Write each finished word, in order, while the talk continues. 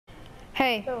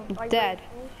Hey, So, are you Dad.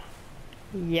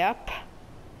 ready? Yep.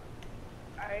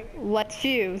 Alright, Let's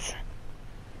fuse.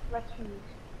 let's use.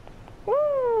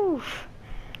 Woo!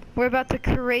 We're about to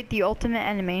create the ultimate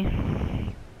enemy.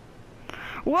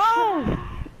 Whoa!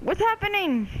 What's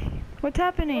happening? What's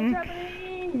happening? What's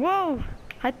happening? Whoa!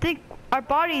 I think our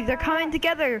bodies are coming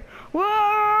together. Whoa!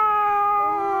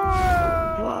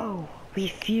 Whoa! We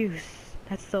fuse.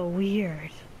 That's so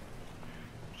weird.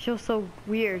 Feels so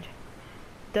weird,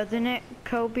 doesn't it,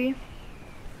 Kobe?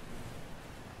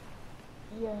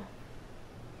 Yeah.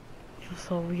 Feels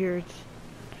so weird.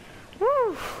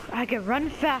 Woo! I can run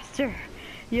faster.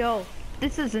 Yo,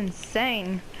 this is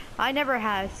insane. I never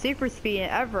had super speed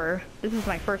ever. This is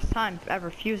my first time ever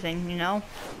fusing, you know?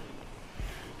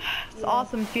 It's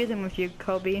awesome fusing with you,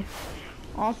 Kobe.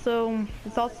 Also,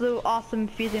 it's also awesome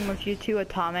fusing with you too,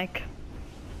 Atomic.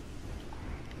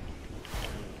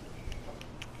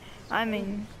 I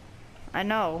mean, I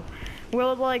know.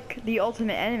 We're like the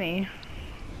ultimate enemy.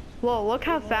 Whoa, look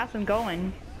how fast I'm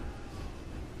going.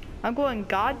 I'm going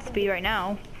God speed right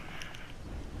now.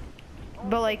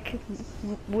 But like,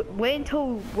 wait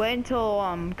until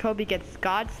Kobe gets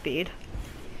God speed.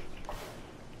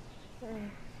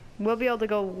 We'll be able to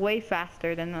go way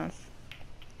faster than this.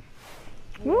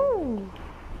 Woo!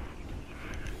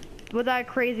 With that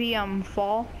crazy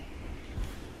fall,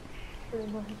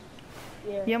 Pretty much.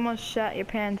 Yeah. you almost shot your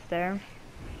pants there.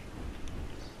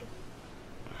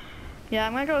 Yeah,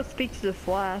 I'm gonna go speak to the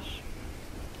Flash.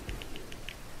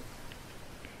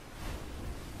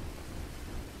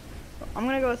 I'm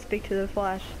gonna go speak to the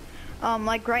Flash.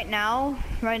 Like right now,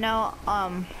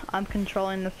 I'm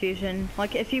controlling the fusion.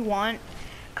 Like if you want,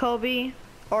 Kobe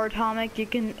or Atomic, you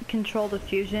can control the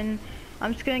fusion.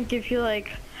 I'm just gonna give you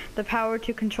like the power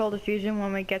to control the fusion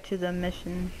when we get to the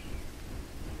mission.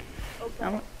 Okay.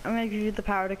 I'm gonna give you the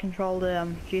power to control the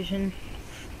fusion.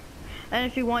 And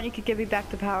if you want, you could give me back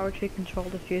the power to control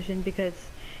the fusion because,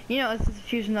 you know, it's the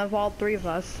fusion of all three of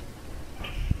us.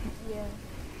 Yeah.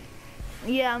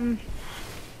 Yeah,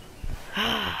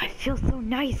 it feels so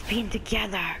nice being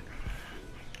together.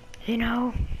 You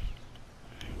know?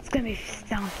 It's gonna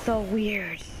sound so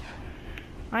weird.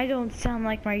 I don't sound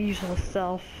like my usual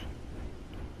self.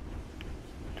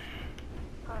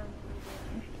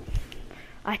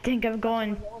 I think I'm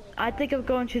going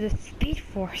to the Speed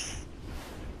Force.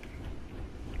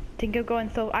 I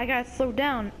gotta slow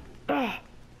down. Ugh.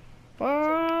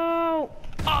 Oh,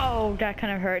 that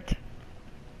kind of hurt.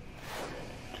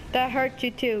 That hurt you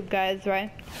too, guys,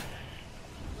 right?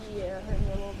 Yeah, it hurt me a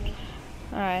little bit.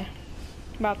 Alright.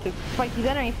 About to fight these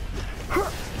enemies.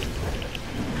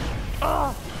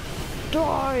 Oh,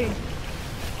 die!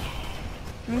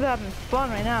 I'm having fun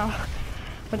right now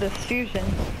with this fusion.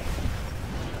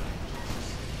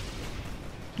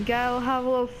 You gotta have a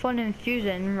little fun in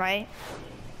fusion, right?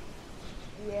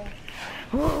 Yeah.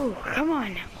 Whoa, come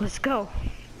on, let's go.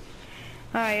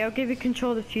 Alright, I'll give you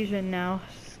control of the fusion now.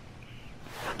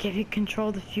 I'll give you control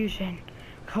of the fusion.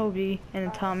 Kobe and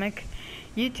Atomic.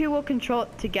 You two will control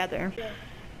it together. Yeah.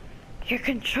 You're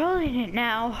controlling it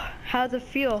now. How does it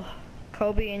feel,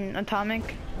 Kobe and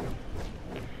Atomic?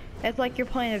 It's like you're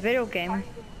playing a video game.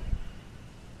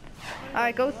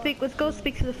 Alright, let's go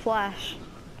speak to the Flash.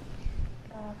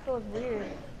 It feels weird.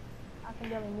 I can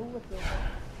barely move with it.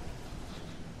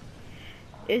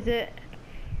 Is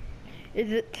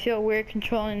it feel weird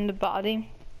controlling the body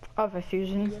of a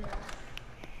fusion? Yeah.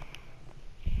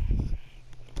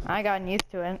 I gotten used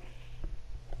to it.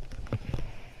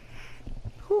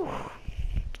 Whew.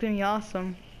 It's gonna be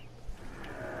awesome.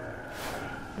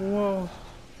 Whoa.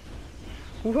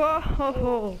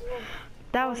 Whoa!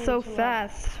 That was so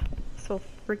fast. So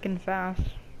freaking fast.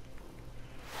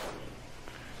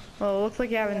 Well, it looks like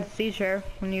you're having a seizure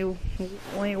when you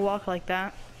walk like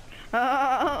that.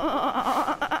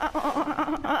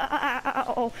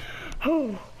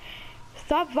 Oh.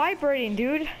 Stop vibrating,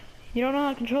 dude. You don't know how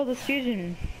to control this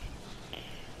fusion.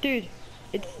 Dude,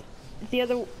 it's the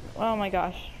other, oh my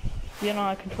gosh. You don't know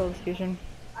how to control this fusion.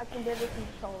 I can barely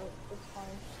control it. It's fine.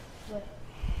 But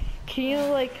Can you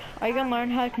like, are you gonna learn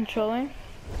how to control it?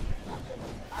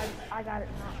 I got it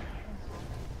now.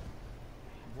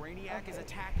 Brainiac is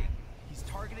attacking. He's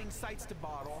targeting sites to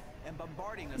bottle and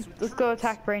bombarding us with Let's go troops.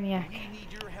 attack Brainiac. We need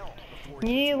your help before You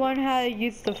he need to gets learn worse. how to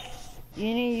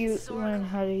use learn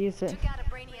how to use it. Took out a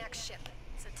Brainiac ship,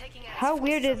 so taking out its How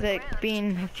weird forces is on the it ground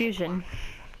being can't a fusion? work.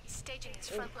 He's staging his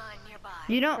front line nearby.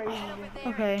 You don't, Head over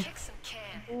there okay. and kick some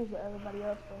can. Who's everybody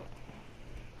else?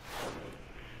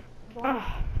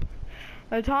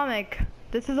 But Atomic,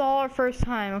 this is all our first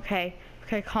time, okay?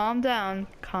 Okay, calm down,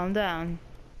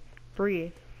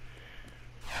 breathe.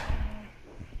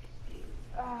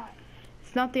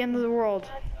 It's not the end of the world.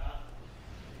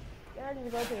 Can I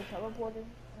just go to the teleporter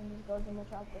and just go to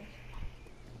Metropolis?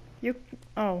 You,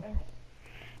 oh.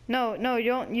 No, no, you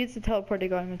don't use the teleport to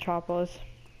go to Metropolis.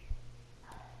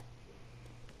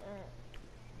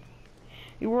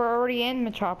 You were already in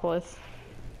Metropolis.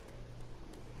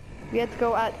 We have to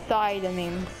go outside, it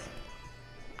means.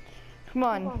 Come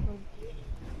on.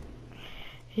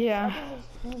 Yeah. I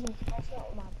think it's messing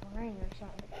up my brain or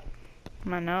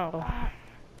something. I know.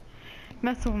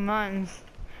 Mess with mines.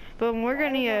 But we're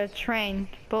gonna need a train.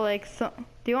 But like, so,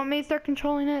 do you want me to start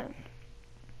controlling it?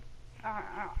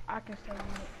 I can stay in it.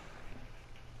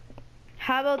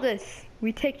 How about this?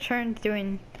 We take turns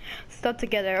doing stuff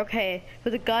together. Okay, for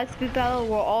the Godspeed battle,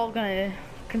 we're all gonna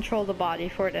control the body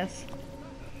for this.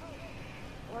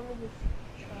 Let me just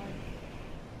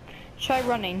Try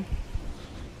running.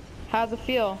 How's it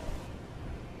feel?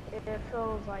 It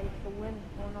feels like the wind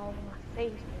going all over my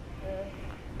face.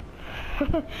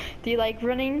 Do you like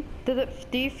running? Do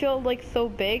you feel like so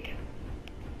big?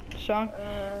 Strong?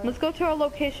 Let's go to our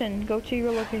location. Go to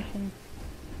your location.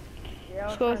 Yeah, I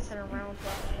was trying to turn around so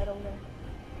I can head over there.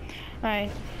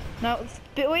 Alright. Now,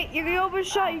 wait, you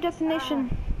overshot your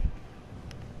destination.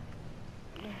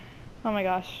 Oh my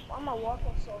gosh. Why am I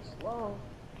walking so slow?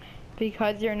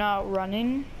 Because you're not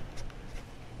running.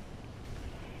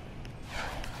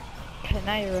 Okay,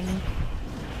 now you're running.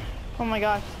 Oh my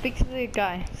gosh, speak to the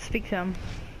guy. Speak to him.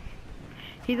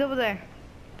 He's over there.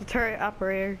 The turret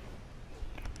operator.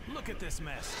 Look at this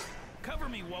mess. Cover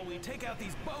me while we take out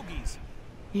these bogeys.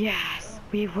 Yes,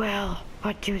 we will.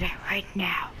 We'll do that right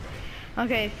now.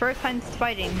 Okay, first time's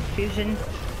fighting, Fusion.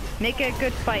 Make it a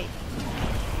good fight.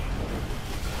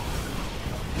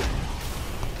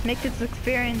 Make this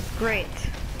experience great.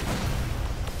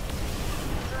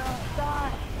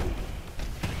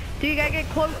 Dude, you gotta get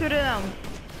closer to them.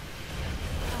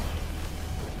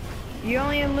 You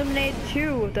only eliminated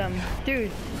 2 of them.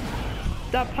 Dude,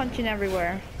 stop punching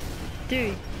everywhere.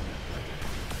 Dude,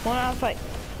 one out of fight.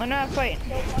 One out of fight.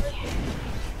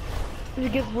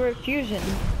 Because we're a fusion,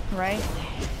 right?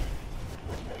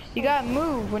 You gotta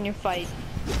move when you fight.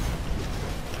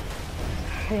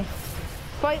 Okay.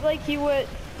 Fight like you would.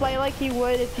 Fight like you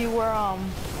would if you were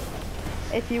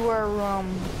if you weren't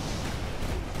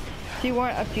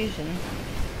a fusion.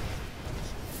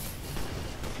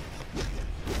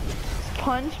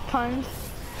 Punch, punch.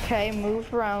 Okay,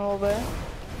 move around a little bit.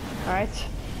 Alright.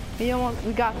 You know what?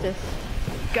 We got this.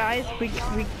 Guys, we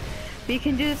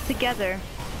can do this together.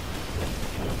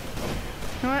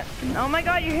 You know what? Oh my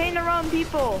god, you're hitting the wrong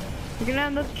people. You're gonna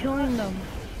end up killing them.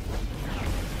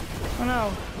 Oh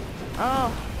no.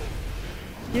 Oh.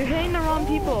 You're hitting the wrong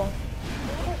people.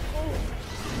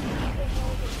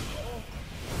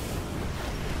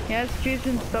 Yeah, it's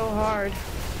choosing so hard.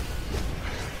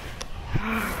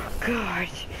 Oh, God,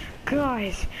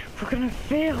 guys, we're gonna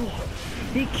fail.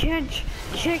 We can't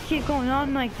keep going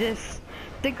on like this.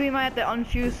 I think we might have to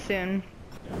unfuse soon.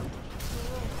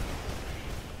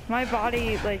 My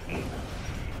body, like,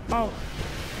 oh,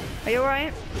 are you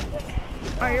alright?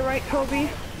 Are you alright, Kobe?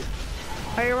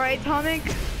 Are you alright, Atomic?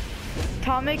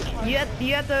 Atomic, you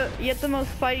have the most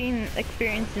fighting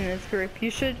experience in this group. You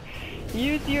should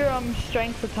use your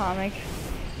strength, Atomic.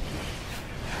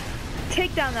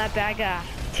 Take down that bad guy.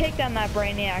 Take down that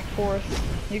Brainiac force.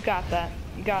 You got that.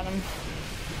 You got him.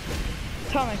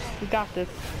 Atomic, we got this.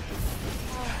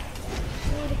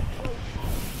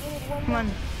 Come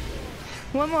on.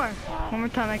 One more,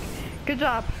 Atomic. Good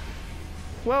job.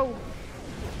 Whoa.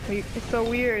 It's so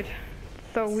weird.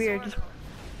 It's so weird. Just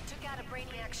Took out a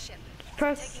Brainiac ship.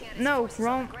 press, no,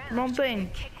 wrong thing.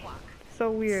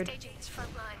 So weird. Staging its front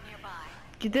line nearby.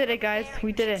 You did it, guys.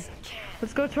 We did it.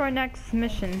 Let's go to our next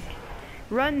mission.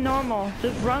 Run normal.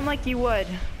 Just run like you would.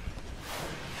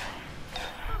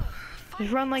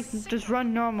 Just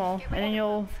run normal, and then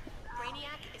you'll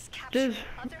Brainiac is capturing just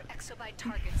other exobyte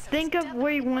targets, so think it's of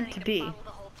where you definitely want to planning be. follow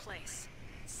the whole place.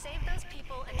 Save those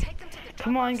people and take them to the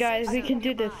Come on, drop-off guys. safe We zone can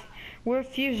do this. nearby. We're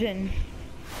fusion.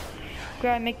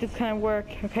 Gotta make this kind of work.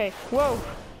 Okay. Whoa.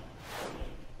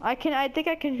 I think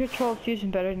I can control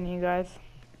fusion better than you guys.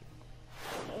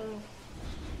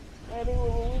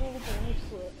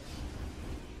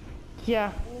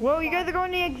 Yeah. Whoa, you guys are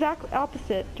going the exact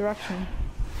opposite direction.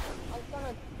 I'm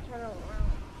trying to turn around.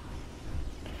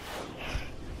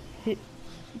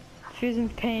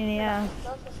 Fusion's pain in the ass.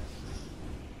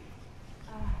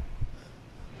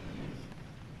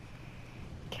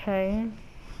 Okay.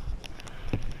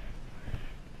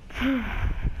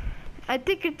 I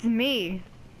think it's me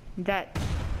that's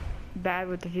bad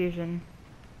with the fusion.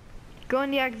 Go in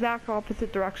the exact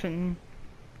opposite direction.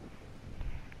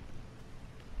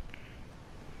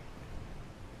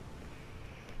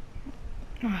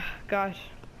 Gosh,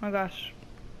 oh gosh.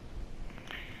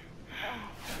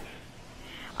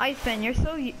 Iceman, you're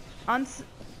so I'm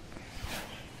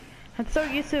so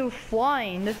used to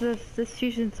flying. This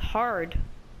fusion's hard.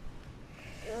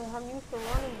 I'm used to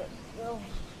running, but still.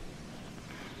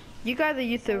 You guys are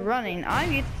used to running.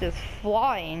 I'm used to just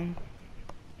flying.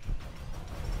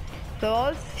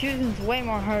 So this fusion's way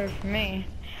more harder for me.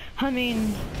 I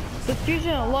mean, the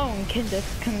fusion alone can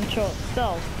just control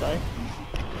itself, but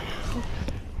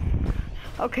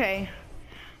okay.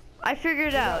 I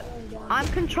figured out. I'm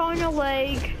controlling a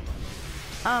leg.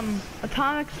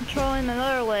 Atomic's controlling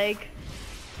another leg,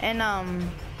 and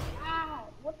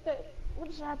What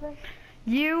just happened?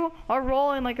 you are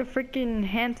rolling like a freaking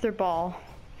hamster ball.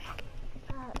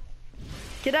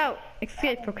 Get out!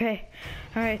 Escape, okay?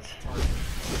 Alright.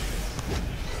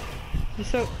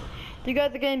 You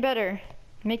guys are getting better.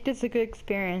 Make this a good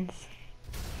experience.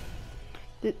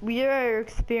 We are our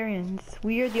experience.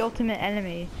 We are the ultimate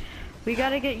enemy. We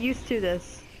gotta get used to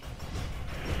this.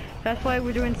 That's why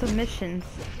we're doing some missions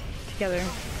together.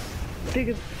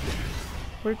 Because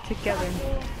we're together.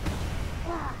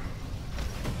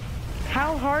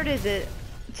 How hard is it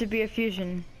to be a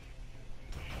fusion?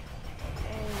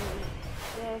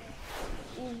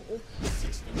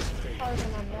 It's harder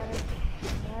than I imagine.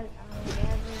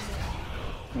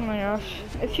 Oh my gosh.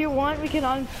 If you want, we can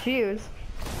unfuse.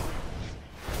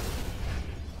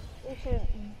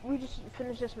 We just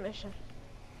finish this mission.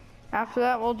 After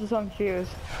that, we'll just unfuse.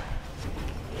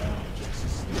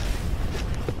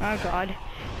 Oh god.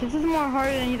 This is more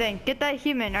harder than you think. Get that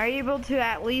human. Are you able to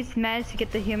at least manage to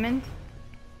get the human?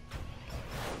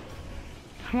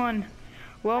 Come on.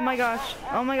 Well, oh my gosh.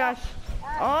 Oh my gosh.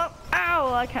 Oh,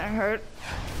 ow, that kind of hurt.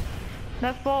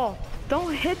 That fall.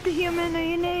 Don't hit the human, or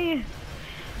you need.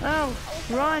 Oh,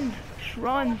 run.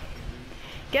 Run.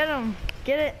 Get him.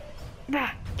 Get it.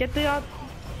 Get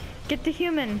the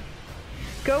human.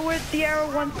 Go where the arrow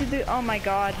wants to do. Oh my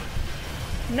god.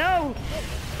 No.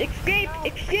 Escape.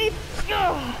 Escape.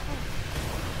 Oh.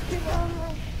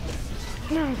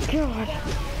 No, god.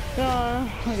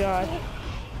 Oh my god.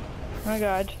 Oh my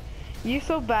god. You're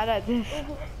so bad at this.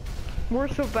 We're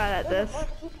so bad at this.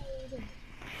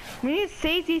 We need to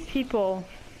save these people.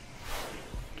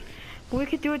 We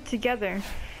could do it together.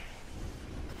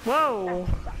 Whoa.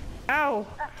 Ow.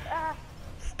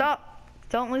 Stop.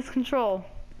 Don't lose control.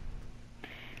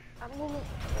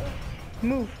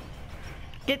 Move.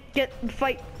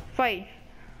 Fight.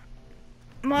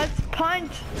 Must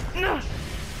punch.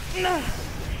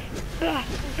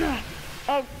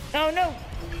 Oh no.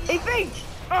 Evade.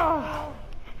 Oh.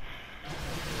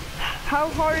 How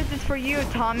hard is this for you,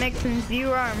 Atomic, since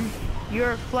you're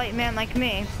a flight man like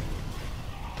me?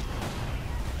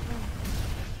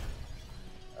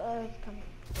 I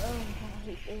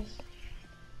hate this.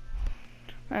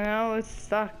 I know, it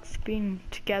sucks being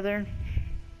together.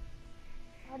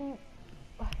 How do you...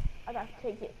 I gotta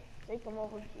take them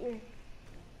over here.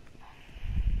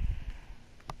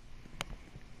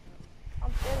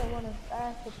 I'm still running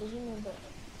fast with the human, but...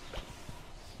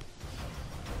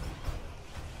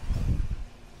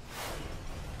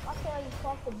 I can't even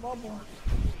pop the bubble.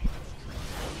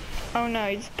 Oh no,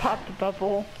 you just popped the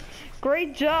bubble.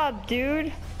 Great job,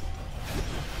 dude.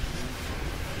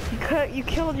 You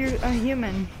killed a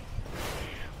human.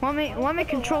 Let me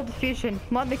control the fusion.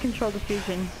 Let me control the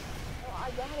fusion. Oh, I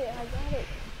got it.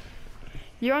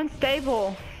 You're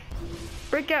unstable.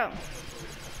 Break out.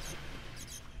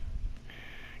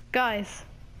 Guys,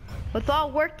 let's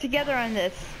all work together on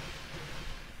this.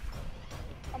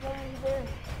 I'm already there.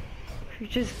 We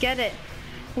just get it.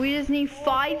 We just need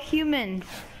 5 humans.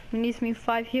 We need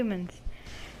 5 humans.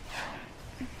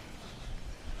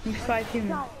 We need 5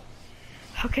 humans.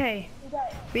 Okay,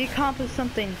 we accomplished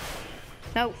something.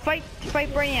 Now fight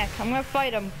Brainiac. I'm gonna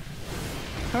fight him.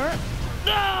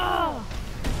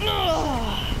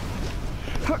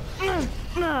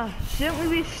 Shouldn't we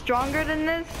be stronger than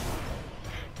this?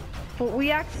 But we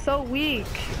act so weak.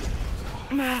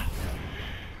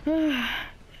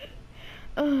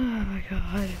 Oh my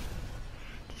god.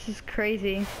 This is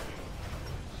crazy.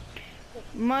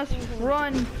 Must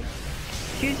run.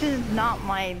 Fusion is not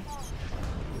my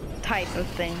type of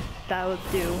thing that would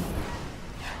do.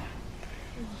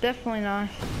 Definitely not.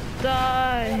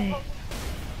 Die.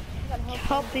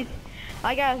 Help these.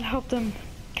 I gotta help them.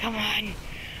 Come on.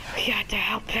 We got to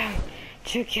help them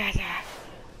together.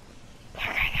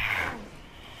 Come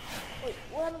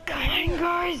on,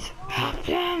 guys. Help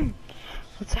them.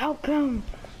 Let's help them.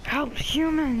 Help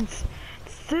humans.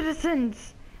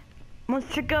 Citizens. Let's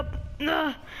pick up.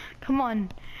 Come on.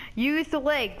 Use the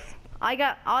legs. I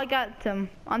got them.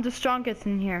 I'm the strongest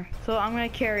in here, so I'm gonna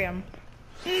carry them.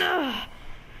 Ugh.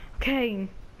 Okay,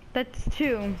 that's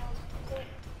 2.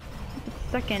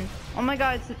 Second. Oh my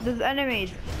god, there's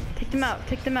enemies. Take them out,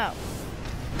 take them out.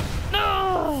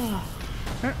 No!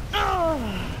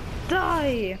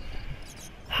 Die!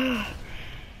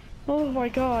 Oh my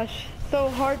gosh, so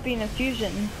hard being a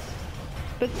fusion.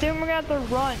 But soon we're gonna have to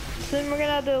run. Soon we're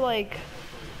gonna have to like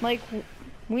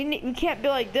we can't be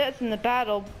like this in the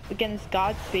battle against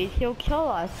Godspeed. He'll kill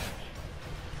us.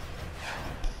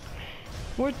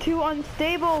 We're too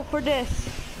unstable for this.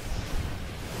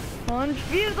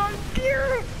 Unfuse on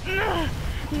fear.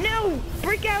 No,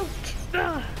 break out.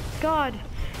 God,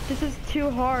 this is too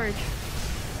hard.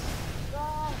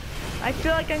 I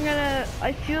feel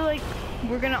like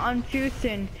we're gonna unfuse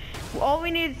soon. All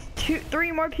we need is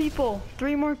 3 more people.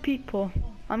 3 more people.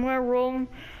 I'm gonna roll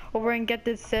over and get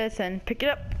this citizen. Pick it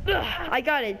up. I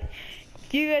got it.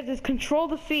 You guys just control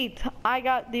the feet. I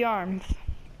got the arms.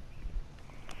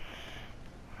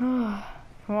 Come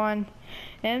on.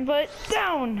 And put it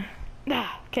down.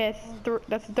 Okay,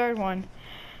 that's the 3rd one.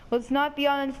 Let's not be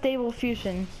on unstable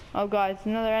fusion. Oh guys,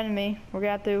 another enemy. We're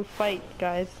gonna have to fight,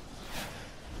 guys.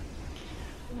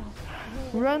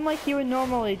 Run like you would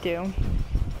normally do.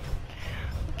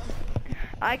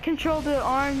 I control the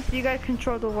arms, you guys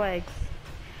control the legs.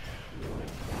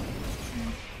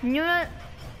 You know what?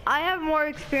 I have more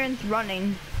experience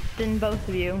running than both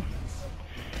of you.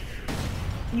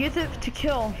 Use it to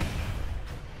kill.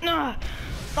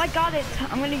 I got it.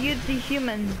 I'm gonna use the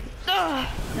human.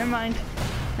 Never mind.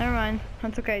 Never mind.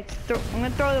 That's okay. I'm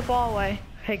gonna throw the ball away.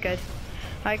 Okay, good.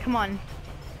 Alright, come on.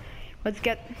 Let's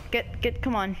get,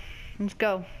 come on. Let's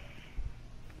go.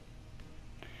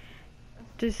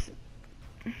 Just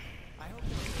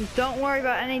don't worry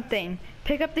about anything.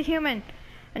 Pick up the human.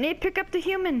 I need to pick up the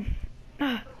human.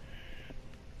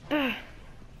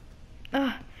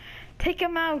 Take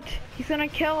him out. He's gonna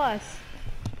kill us.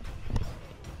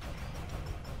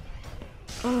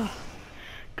 God,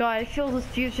 I feel this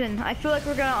fusion. I feel like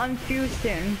we're gonna unfuse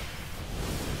soon.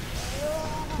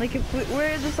 Like if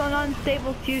we're just on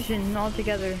unstable fusion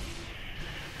altogether.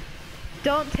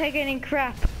 Don't take any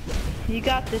crap. You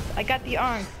got this. I got the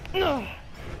arm.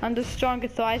 I'm the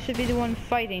strongest, so I should be the one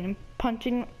fighting,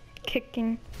 punching,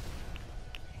 kicking,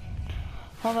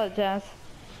 all that jazz.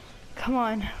 Come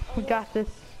on, we got this.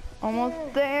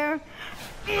 Almost there.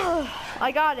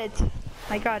 I got it.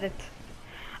 I got it.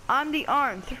 I'm the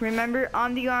arms. Remember,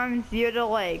 I'm the arms, you're the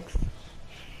legs.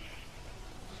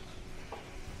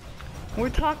 We're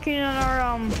talking on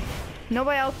our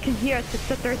nobody else can hear us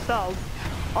except ourselves.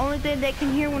 Only thing they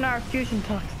can hear when our fusion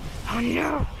talks. Oh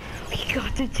no! We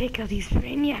got to take out these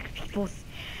maniac peoples.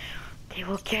 They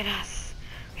will get us.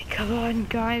 Come on,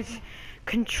 guys.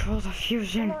 Control the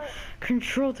fusion.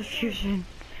 Control the fusion.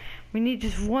 We need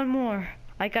just one more.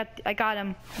 I got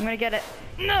him. I'm gonna get it.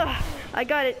 No! I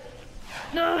got it.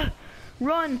 No!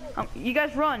 Run! You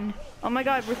guys run. Oh my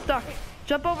god, we're stuck.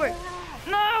 Jump over.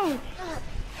 No!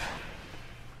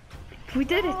 We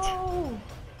did it.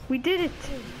 We did it.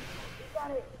 We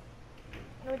got it.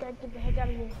 No, Dad, get the heck out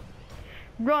of here.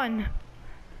 Run.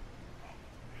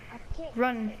 I can't.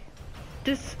 Run.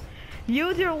 Just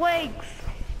use your legs.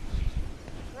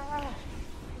 We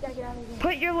gotta get out of here.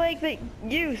 Put your legs at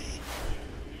use.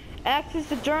 Access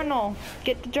the journal.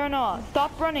 Get the journal out.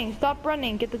 Stop running. Stop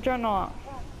running. Get the journal out.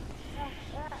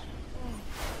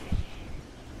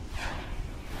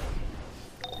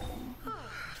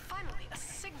 Finally, a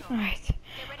signal. Alright.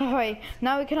 Alright.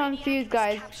 Now we can unfuse,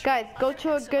 guys. Guys, go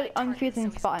to a good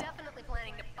unfusing spot. Definitely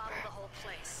planning to bottle the whole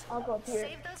place. I'll go up here.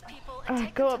 Save those people and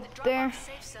take Go them to the up there. drop-off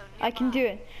safe zone I can do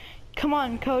it. Come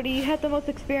on, Cody. You have the most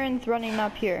experience running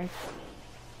up here.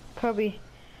 Kobe,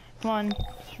 come on.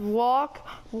 Just walk.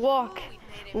 Walk.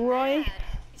 Roy,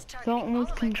 don't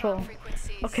lose control.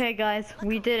 Okay, guys.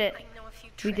 We did it.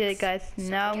 We did it, guys.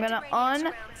 Now I'm gonna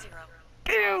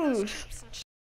unfuse.